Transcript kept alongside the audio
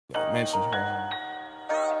Mention.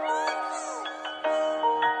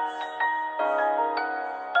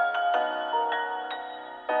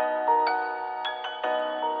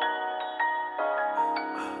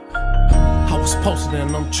 I was posted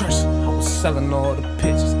in them churches, I was selling all the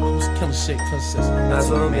pictures, I was killing shit consistent. Not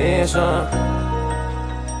to mention,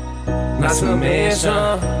 not to mention.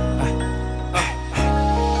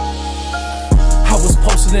 I was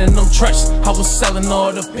posted in them churches, I was selling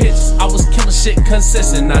all the pictures, I was killing shit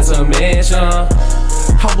consistent. Not to mention,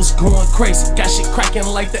 I was going crazy, got shit cracking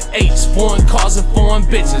like the H, foreign cars and foreign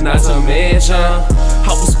bitches. Not to mention,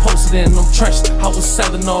 I was posted in them churches, I was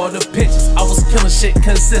selling all the pictures, I was killing shit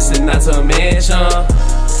consistent. Not to mention,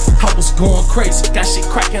 I was going crazy, got shit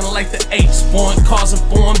cracking like the H, foreign cars and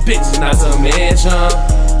foreign bitches. Not to mention,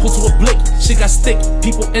 pull to a blick, shit got sticky,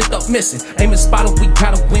 people end up missing. Aiming spotted, we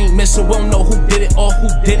got a wing missing. We don't know who did it or who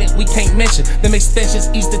didn't, we can't mention. Them extensions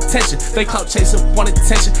ease the tension, they clout chasing, want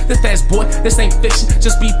attention. This fast boy, this ain't fiction,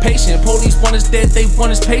 just be patient. Police want us dead, they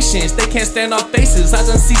want us patience. They can't stand our faces, I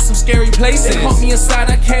done see some scary places. They caught me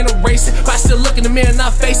inside, I can't erase it, but I still look in the mirror and I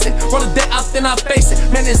face it. Roll the debt out, then I face it.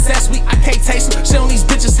 Man, it's that sweet, I can't taste them. Shit on these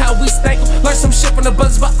bitches, how we stank them. Learn some shit from the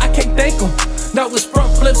brothers, but I can't thank them. Now it's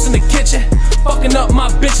front flips in the kitchen, fucking up my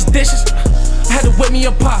bitch's dishes. Had to whip me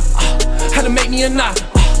a pop, had to make me a knot,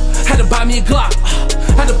 had to buy me a Glock,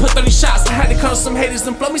 had to put 30 shots. I had to cut some haters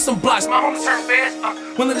and flow me some blocks. My homies turn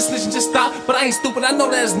fast, one of the snitching just stop, but I ain't stupid, I know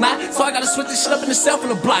that it's not. So I gotta switch this shit up in the self in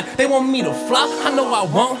the block. They want me to flop, I know I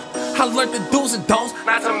won't. I learned the do's and don'ts,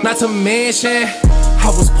 not to mention. I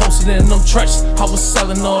was posted in them churches, I was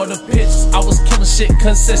selling all the pictures, I was killing shit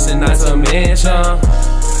consistent. Not to mention,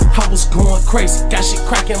 I was going crazy, got shit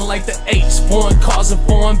cracking like the H, foreign cars and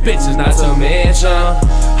foreign bitches. Not to mention,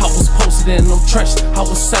 I was posted in them churches, I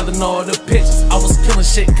was selling all the pictures, I was killing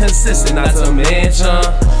shit consistent. Not to mention,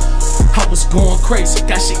 I was going crazy,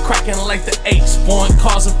 got shit cracking like the H, foreign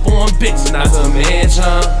cars and foreign bitches. Not to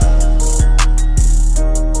mention.